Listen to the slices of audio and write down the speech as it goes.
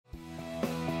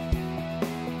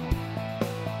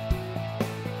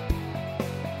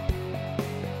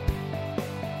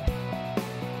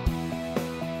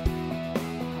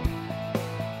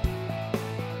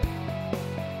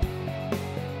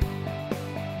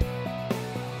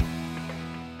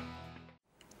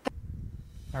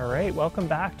All right, welcome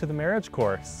back to the marriage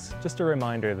course. Just a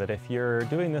reminder that if you're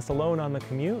doing this alone on the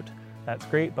commute, that's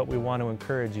great, but we want to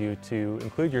encourage you to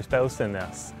include your spouse in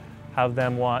this. Have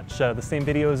them watch the same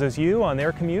videos as you on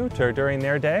their commute or during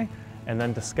their day, and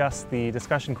then discuss the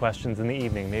discussion questions in the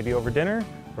evening, maybe over dinner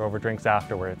or over drinks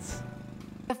afterwards.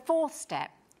 The fourth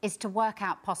step is to work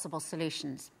out possible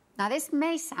solutions. Now, this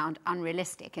may sound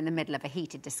unrealistic in the middle of a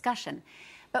heated discussion,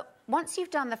 but once you've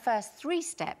done the first 3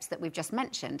 steps that we've just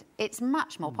mentioned, it's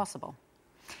much more possible.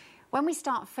 When we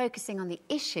start focusing on the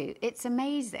issue, it's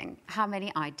amazing how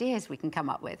many ideas we can come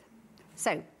up with.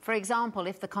 So, for example,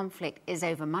 if the conflict is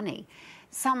over money,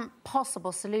 some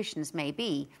possible solutions may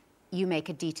be you make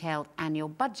a detailed annual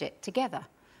budget together,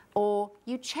 or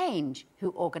you change who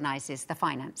organises the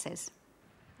finances.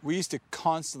 We used to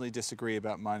constantly disagree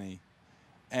about money,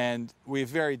 and we have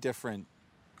very different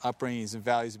upbringings and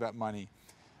values about money.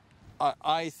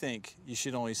 I think you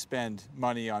should only spend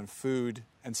money on food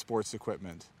and sports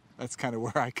equipment. That's kind of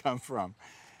where I come from.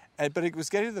 But it was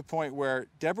getting to the point where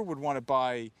Deborah would want to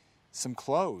buy some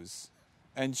clothes,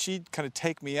 and she'd kind of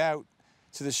take me out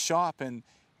to the shop and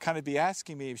kind of be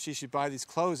asking me if she should buy these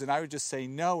clothes, and I would just say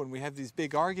no, and we have these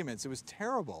big arguments. It was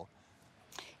terrible.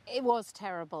 It was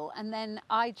terrible. And then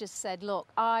I just said, look,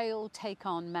 I'll take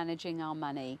on managing our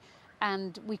money.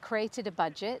 And we created a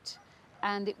budget.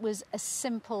 And it was as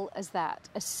simple as that.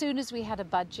 As soon as we had a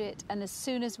budget and as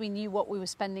soon as we knew what we were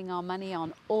spending our money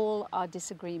on, all our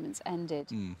disagreements ended.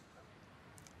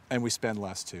 And we spend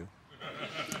less too.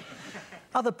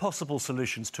 Other possible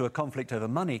solutions to a conflict over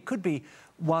money could be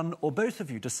one or both of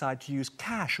you decide to use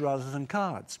cash rather than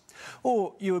cards.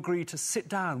 Or you agree to sit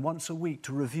down once a week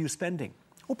to review spending.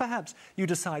 Or perhaps you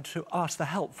decide to ask for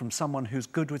help from someone who's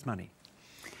good with money.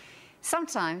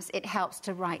 Sometimes it helps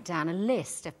to write down a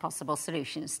list of possible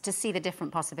solutions to see the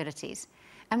different possibilities,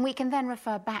 and we can then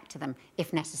refer back to them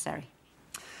if necessary.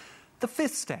 The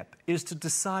 5th step is to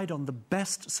decide on the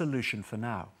best solution for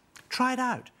now. Try it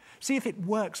out. See if it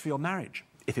works for your marriage.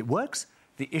 If it works,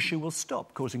 the issue will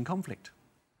stop causing conflict.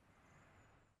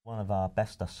 One of our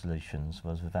best solutions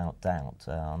was, without doubt,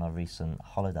 on a recent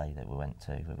holiday that we went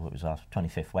to. It was our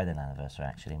 25th wedding anniversary,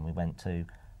 actually, and we went to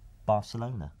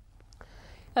Barcelona.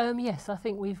 Yes, I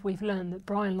think we've learned that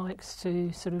Brian likes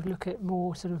to sort of look at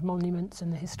more sort of monuments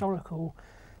and the historical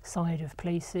side of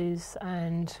places,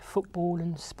 and football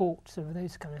and sports, sort of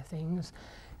those kind of things.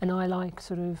 And I like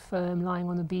sort of lying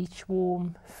on the beach,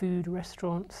 warm food,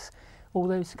 restaurants, all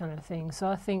those kind of things. So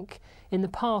I think in the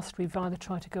past we've either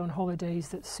tried to go on holidays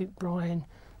that suit Brian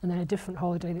and then a different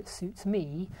holiday that suits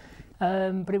me.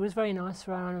 But it was very nice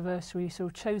for our anniversary. We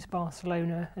sort of chose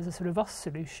Barcelona as a sort of us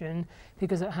solution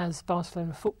because it has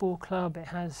Barcelona Football Club, it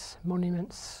has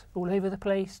monuments all over the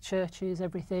place, churches,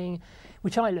 everything,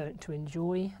 which I learnt to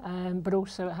enjoy. But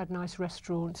also it had nice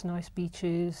restaurants, nice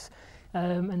beaches,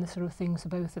 and the sort of things for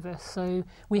both of us. So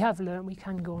we have learnt we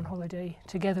can go on holiday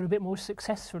together a bit more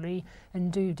successfully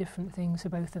and do different things for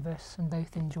both of us and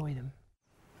both enjoy them.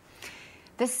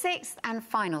 The 6th and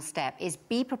final step is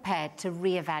be prepared to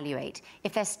re-evaluate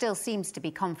if there still seems to be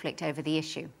conflict over the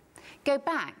issue. Go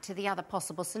back to the other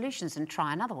possible solutions and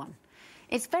try another one.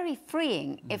 It's very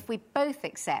freeing if we both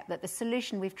accept that the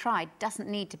solution we've tried doesn't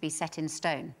need to be set in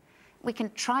stone. We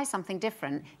can try something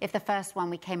different if the first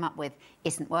one we came up with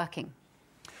isn't working.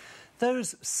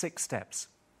 Those 6 steps,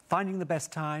 finding the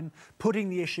best time, putting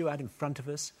the issue out in front of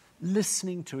us,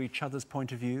 listening to each other's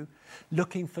point of view,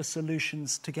 looking for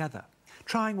solutions together,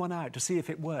 trying one out to see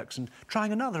if it works and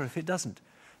trying another if it doesn't,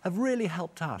 have really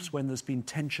helped us when there's been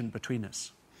tension between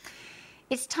us.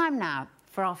 It's time now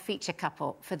for our feature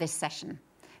couple for this session,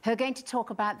 who are going to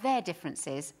talk about their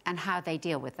differences and how they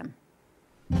deal with them.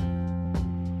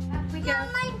 Up we go.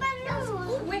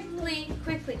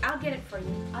 Quickly. I'll get it for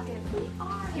you.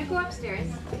 You go upstairs.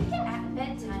 At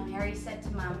bedtime, Harry said to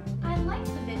Mom, I like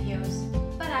the videos,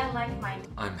 but I like mine.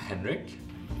 I'm Henrik.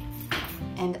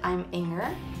 And I'm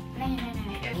Inger.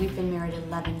 We've been married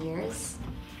 11 years.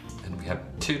 And we have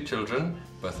 2 children,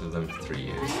 both of them 3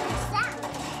 years.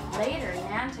 Later,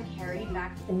 Nan took Harry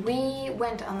back. We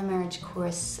went on the marriage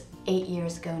course 8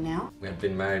 years ago now. We had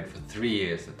been married for 3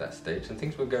 years at that stage, and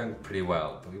things were going pretty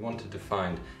well, but we wanted to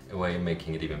find a way of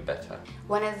making it even better.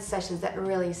 One of the sessions that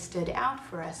really stood out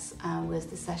for us was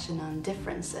the session on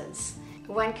differences.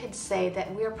 One could say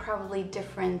that we're probably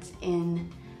different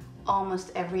in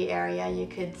almost every area you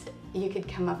could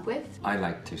come up with. I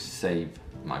like to save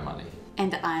my money.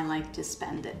 And I like to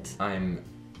spend it. I'm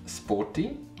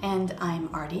sporty. And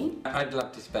I'm arty. I'd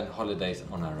like to spend holidays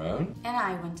on our own. And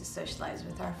I want to socialize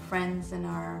with our friends and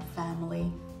our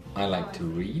family. I like to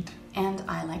read. And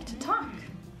I like to talk.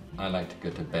 I like to go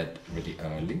to bed really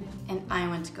early. And I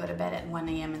want to go to bed at 1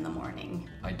 a.m. in the morning.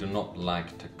 I do not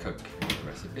like to cook a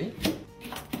recipe.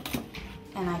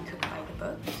 And I cook by the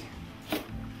book.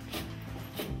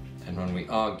 And when we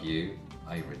argue,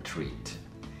 I retreat.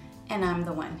 And I'm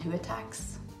the one who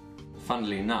attacks.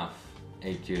 Funnily enough,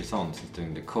 8 years on since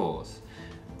doing the course,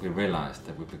 we realized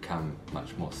that we've become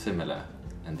much more similar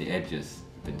and the edges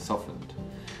have been softened.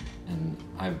 And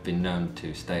I've been known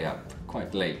to stay up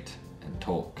quite late and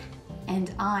talk.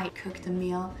 And I cooked a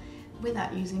meal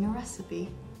without using a recipe.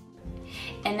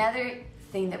 Another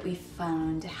thing that we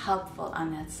found helpful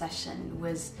on that session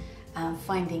was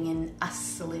finding an us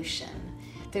solution.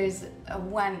 There's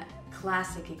one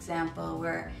classic example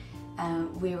where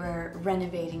we were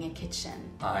renovating a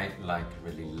kitchen. I like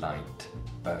really light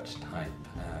birch type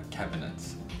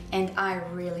cabinets. And I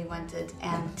really wanted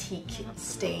antique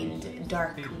stained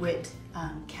dark wood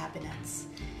cabinets.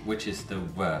 Which is the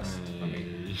worst for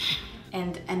me.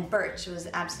 And birch was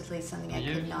absolutely something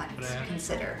I could not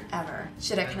consider ever.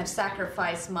 Should I kind of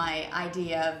sacrifice my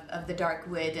idea of the dark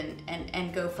wood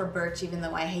and go for birch even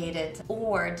though I hate it?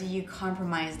 Or do you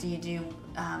compromise? Do you do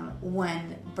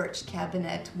one birch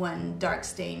cabinet, one dark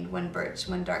stained, one birch,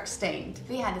 one dark stained?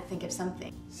 We had to think of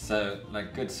something. So,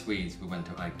 like good Swedes, we went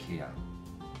to IKEA.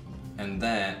 And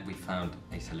there we found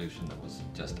a solution that was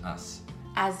just us.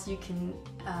 As you can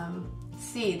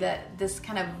see, that this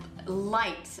kind of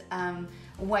light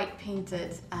white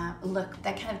painted look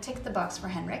that kind of ticked the box for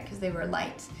Henrik because they were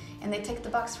light, and they ticked the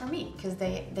box for me because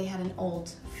they had an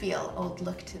old feel, old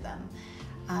look to them,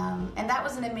 and that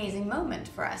was an amazing moment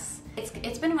for us.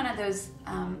 It's been one of those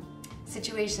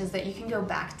situations that you can go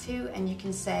back to and you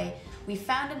can say, we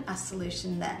found an us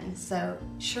solution then, so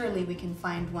surely we can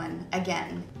find one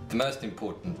again. The most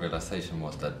important realization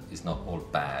was that it's not all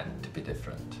bad to be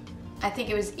different. I think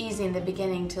it was easy in the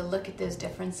beginning to look at those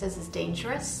differences as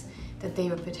dangerous, that they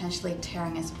were potentially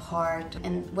tearing us apart.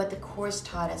 And what the course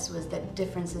taught us was that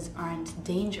differences aren't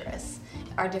dangerous.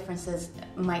 Our differences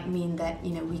might mean that,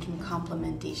 you know, we can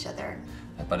complement each other.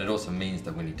 But it also means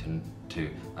that we need to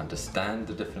understand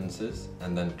the differences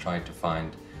and then try to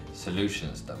find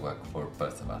solutions that work for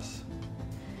both of us.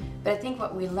 But I think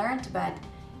what we learned about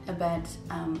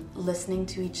listening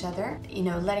to each other, you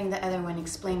know, letting the other one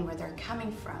explain where they're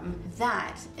coming from,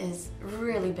 that has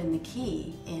really been the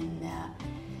key in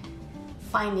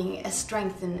finding a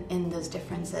strength in those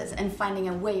differences and finding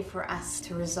a way for us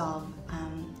to resolve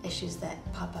issues that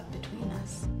pop up between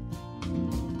us.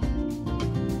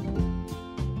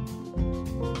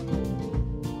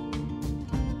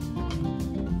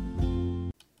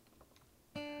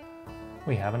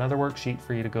 We have another worksheet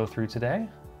for you to go through today.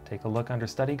 Take a look under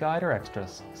Study Guide or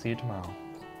Extras. See you tomorrow.